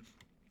Nuggets, and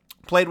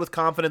played with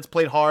confidence,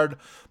 played hard,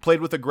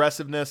 played with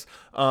aggressiveness.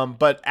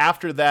 But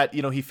after that,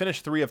 he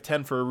finished 3 of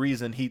 10 for a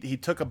reason. He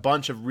took a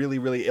bunch of really,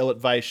 really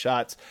ill-advised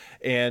shots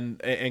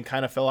and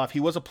kind of fell off. He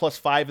was a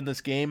 +5 in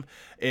this game,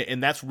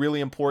 and that's really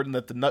important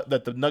that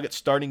the Nuggets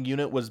starting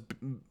unit was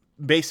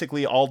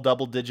basically all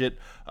double-digit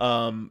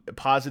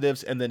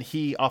positives, and then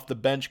he off the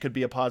bench could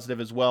be a positive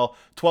as well.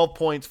 12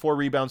 points, 4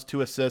 rebounds,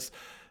 2 assists.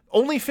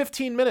 Only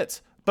 15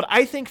 minutes. But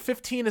I think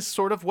 15 is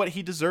sort of what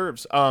he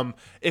deserves.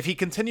 If he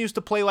continues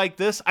to play like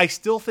this, I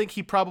still think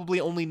he probably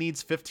only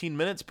needs 15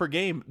 minutes per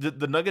game.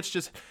 The Nuggets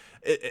just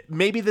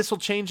maybe this will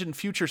change in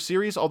future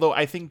series, although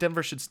I think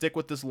Denver should stick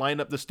with this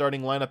lineup, the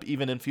starting lineup,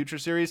 even in future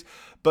series.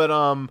 But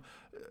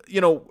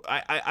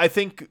I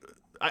think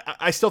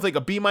I still think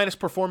a B-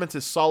 performance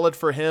is solid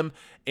for him,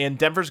 and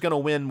Denver's going to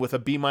win with a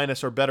B-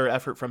 or better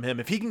effort from him.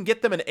 If he can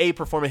get them an A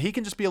performance, he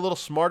can just be a little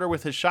smarter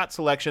with his shot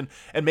selection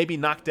and maybe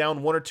knock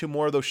down 1 or 2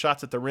 more of those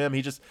shots at the rim.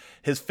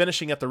 His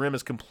finishing at the rim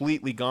is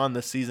completely gone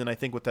this season, I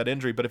think, with that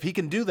injury. But if he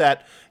can do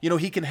that,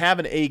 he can have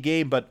an A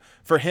game. But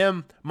for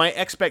him, my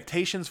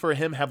expectations for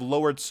him have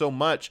lowered so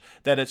much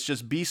that it's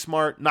just be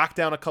smart, knock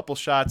down a couple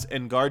shots,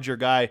 and guard your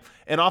guy.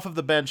 And off of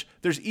the bench,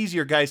 there's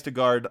easier guys to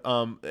guard,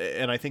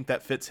 and I think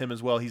that fits him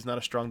as well. He's not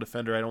a strong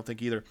defender, I don't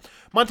think either.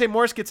 Monte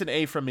Morris gets an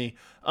A from me.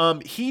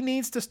 He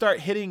needs to start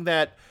hitting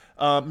that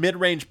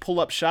mid-range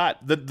pull-up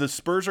shot. The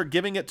Spurs are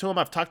giving it to him.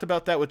 I've talked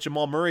about that with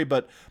Jamal Murray,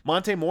 but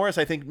Monte Morris,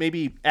 I think,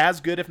 maybe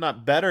as good, if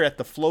not better, at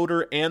the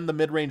floater and the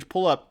mid-range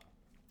pull-up.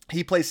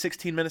 He plays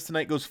 16 minutes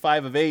tonight, goes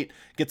 5 of 8,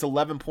 gets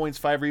 11 points,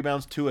 5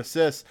 rebounds, 2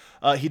 assists.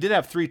 He did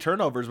have 3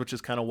 turnovers, which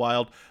is kind of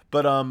wild.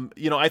 But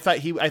I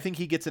think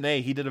he gets an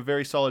A. He did a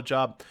very solid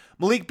job.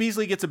 Malik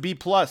Beasley gets a B+.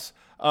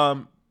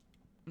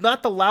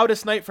 not the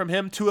loudest night from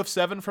him, 2 of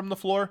 7 from the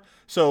floor.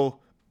 So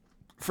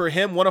for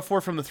him, 1 of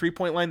 4 from the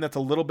 3-point line, that's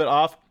a little bit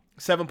off.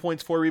 7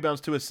 points, 4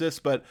 rebounds, 2 assists.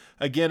 But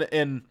again,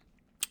 in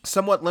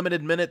somewhat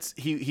limited minutes,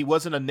 he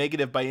wasn't a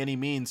negative by any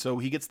means, so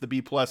he gets the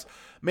B+.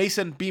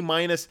 Mason,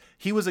 B-.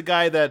 He was a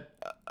guy that,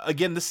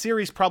 again, this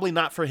series probably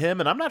not for him,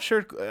 and I'm not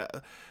sure.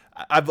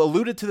 I've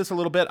alluded to this a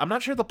little bit. I'm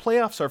not sure the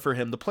playoffs are for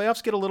him. The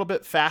playoffs get a little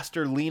bit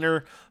faster,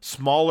 leaner,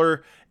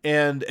 smaller,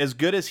 and as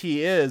good as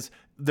he is,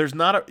 there's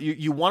not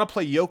you want to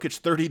play Jokic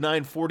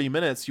 39, 40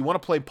 minutes. You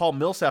want to play Paul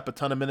Millsap a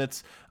ton of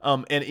minutes,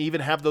 and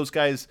even have those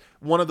guys,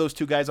 one of those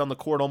two guys on the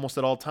court almost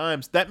at all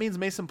times. That means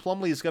Mason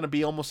Plumlee is going to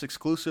be almost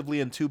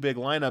exclusively in 2 big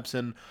lineups,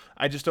 and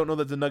I just don't know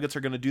that the Nuggets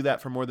are going to do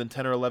that for more than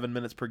 10 or 11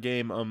 minutes per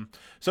game.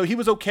 So he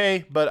was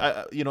okay,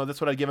 but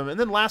that's what I'd give him. And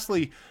then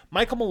lastly,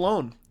 Michael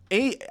Malone.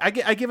 I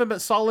give him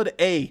a solid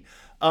A.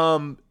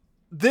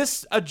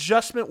 This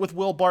adjustment with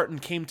Will Barton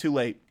came too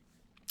late.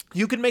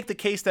 You can make the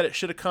case that it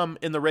should have come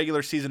in the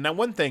regular season. Now,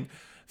 one thing,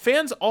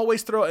 fans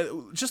always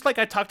throw, just like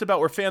I talked about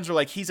where fans are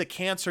like, he's a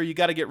cancer, you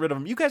got to get rid of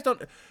him. You guys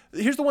don't,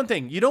 here's the one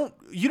thing, you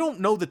don't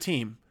know the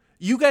team.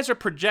 You guys are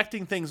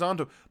projecting things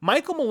onto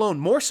Michael Malone,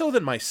 more so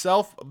than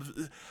myself.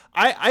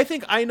 I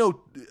think I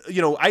know,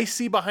 I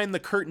see behind the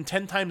curtain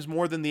 10 times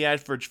more than the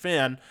average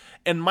fan,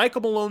 and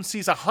Michael Malone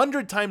sees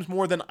 100 times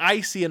more than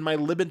I see in my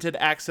limited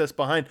access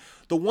behind.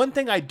 The one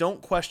thing I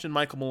don't question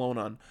Michael Malone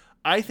on,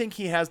 I think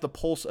he has the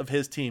pulse of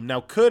his team.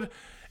 Now,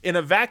 in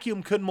a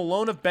vacuum, could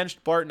Malone have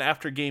benched Barton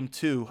after game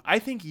 2? I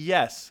think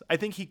yes. I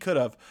think he could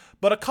have.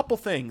 But a couple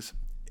things.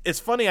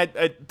 It's funny, I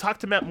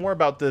talked to Matt Moore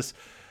about this.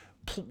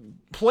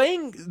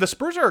 Playing, the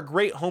Spurs are a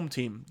great home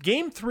team.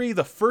 Game 3,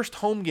 the first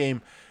home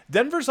game,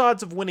 Denver's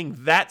odds of winning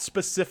that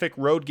specific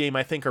road game,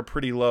 I think, are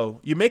pretty low.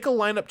 You make a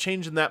lineup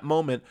change in that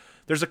moment,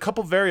 there's a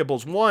couple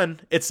variables. One,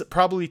 it's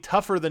probably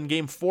tougher than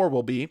game 4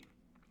 will be.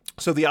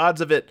 So the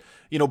odds of it,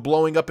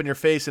 blowing up in your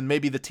face and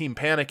maybe the team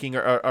panicking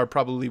are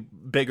probably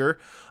bigger.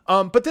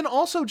 But then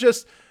also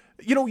just,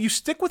 you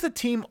stick with a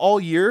team all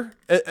year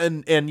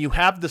and you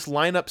have this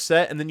lineup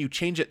set and then you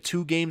change it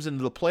 2 games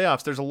into the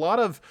playoffs. There's a lot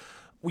of,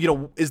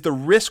 is the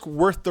risk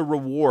worth the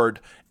reward?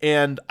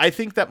 And I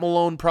think that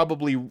Malone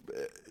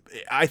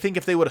I think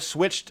if they would have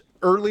switched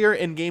earlier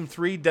in game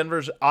 3,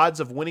 Denver's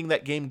odds of winning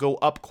that game go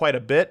up quite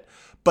a bit.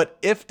 But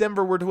if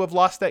Denver were to have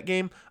lost that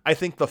game, I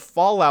think the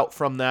fallout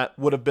from that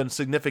would have been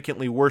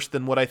significantly worse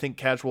than what I think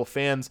casual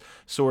fans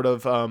sort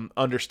of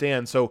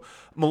understand. So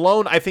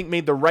Malone, I think,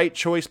 made the right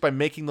choice by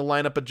making the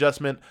lineup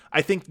adjustment.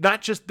 I think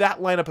not just that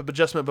lineup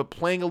adjustment, but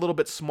playing a little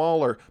bit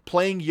smaller,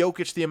 playing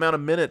Jokic the amount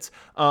of minutes.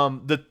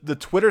 The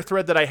Twitter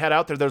thread that I had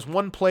out there's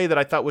one play that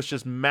I thought was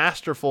just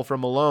masterful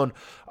from Malone.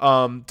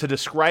 To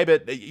describe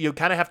it, you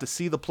kind of have to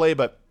see the play,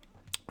 but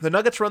the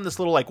Nuggets run this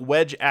little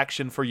wedge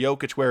action for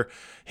Jokic where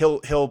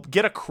he'll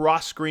get a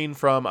cross screen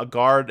from a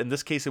guard. In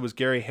this case, it was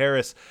Gary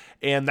Harris.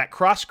 And that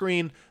cross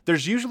screen,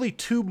 there's usually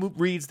 2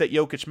 reads that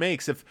Jokic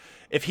makes.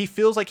 If he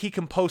feels like he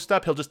can post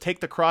up, he'll just take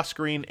the cross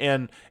screen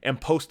and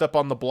post up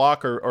on the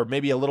block or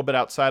maybe a little bit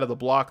outside of the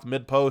block,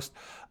 mid post.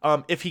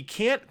 If he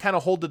can't kind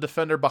of hold the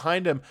defender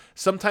behind him,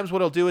 sometimes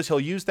what he'll do is he'll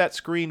use that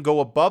screen, go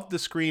above the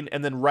screen,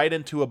 and then right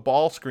into a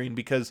ball screen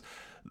because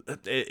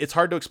it's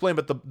hard to explain,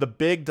 but the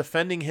big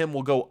defending him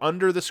will go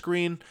under the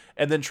screen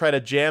and then try to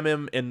jam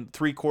him in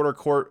 3/4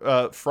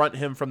 court, front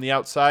him from the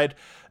outside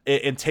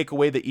and take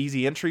away the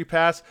easy entry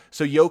pass.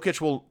 So Jokic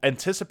will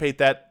anticipate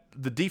that.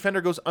 The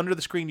defender goes under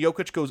the screen,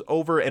 Jokic goes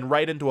over and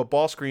right into a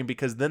ball screen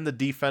because then the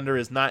defender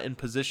is not in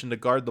position to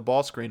guard the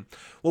ball screen.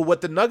 Well,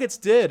 what the Nuggets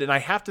did, and I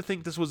have to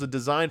think this was a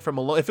design from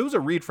Malone. If it was a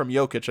read from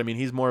Jokic, I mean,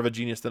 he's more of a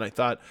genius than I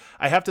thought.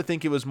 I have to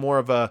think it was more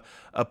of a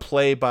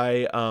play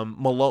by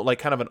Malone, like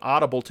kind of an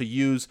audible to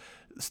use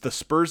the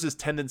Spurs'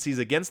 tendencies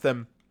against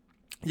them.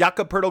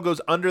 Jakob Poeltl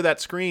goes under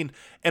that screen,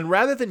 and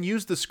rather than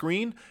use the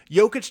screen,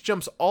 Jokic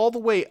jumps all the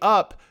way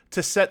up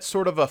to set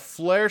sort of a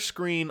flare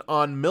screen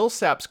on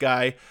Millsap's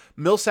guy.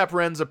 Millsap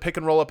runs a pick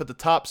and roll up at the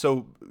top,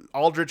 so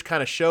Aldridge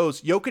kind of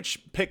shows. Jokic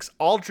picks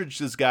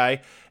Aldridge's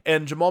guy,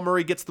 and Jamal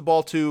Murray gets the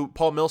ball to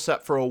Paul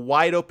Millsap for a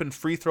wide open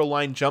free throw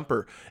line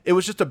jumper. It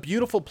was just a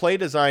beautiful play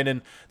design,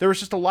 and there was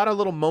just a lot of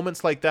little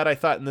moments like that I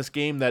thought in this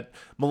game that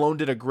Malone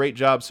did a great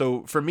job.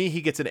 So for me,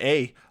 he gets an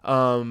A.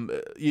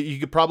 You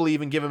could probably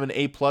even give him an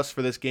A+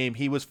 for this game.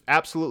 He was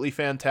absolutely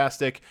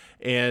fantastic,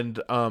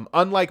 and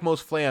unlike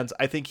most fans,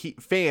 I think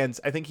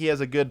he has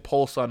a good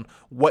pulse on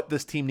what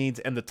this team needs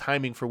and the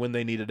timing for when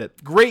they needed it.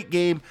 Great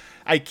game.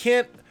 I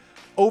can't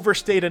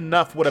overstate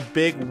enough what a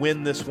big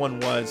win this one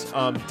was.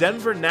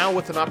 Denver now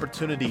with an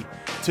opportunity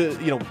to,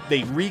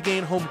 they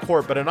regain home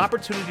court, but an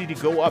opportunity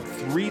to go up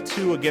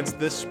 3-2 against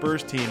this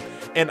Spurs team.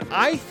 And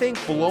I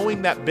think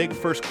blowing that big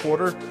first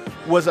quarter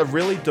was a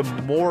really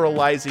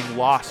demoralizing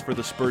loss for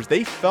the Spurs.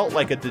 They felt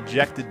like a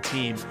dejected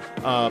team.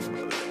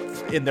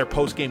 in their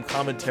post-game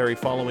commentary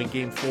following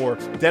Game 4.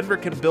 Denver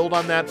can build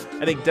on that.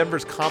 I think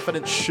Denver's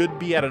confidence should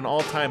be at an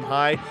all-time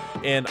high,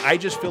 and I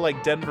just feel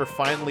like Denver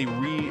finally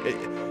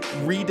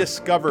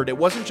rediscovered. It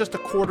wasn't just a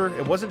quarter,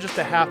 it wasn't just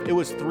a half, it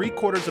was 3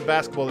 quarters of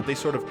basketball that they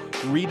sort of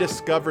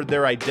rediscovered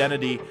their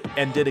identity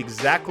and did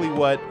exactly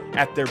what,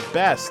 at their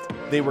best,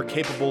 they were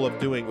capable of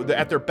doing.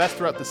 At their best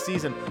throughout the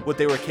season, what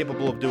they were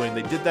capable of doing.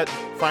 They did that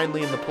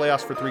finally in the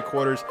playoffs for 3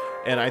 quarters,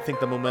 and I think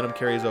the momentum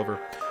carries over.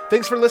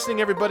 Thanks for listening,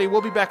 everybody.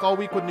 We'll be back all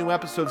week with new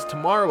episodes.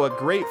 Tomorrow, a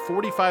great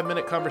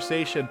 45-minute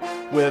conversation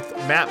with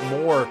Matt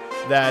Moore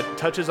that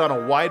touches on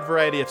a wide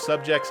variety of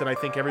subjects, and I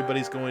think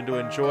everybody's going to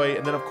enjoy.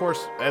 And then, of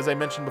course, as I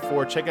mentioned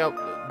before, check out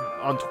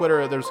on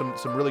Twitter. There's some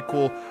really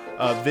cool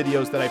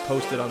videos that I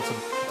posted on some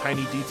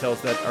tiny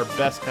details that are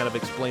best kind of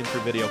explained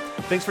through video.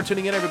 Thanks for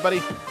tuning in,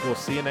 everybody. We'll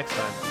see you next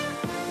time.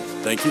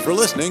 Thank you for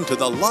listening to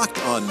the Locked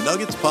On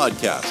Nuggets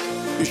podcast.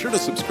 Be sure to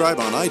subscribe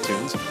on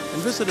iTunes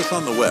and visit us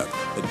on the web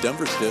at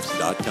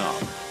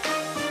denverstiffs.com.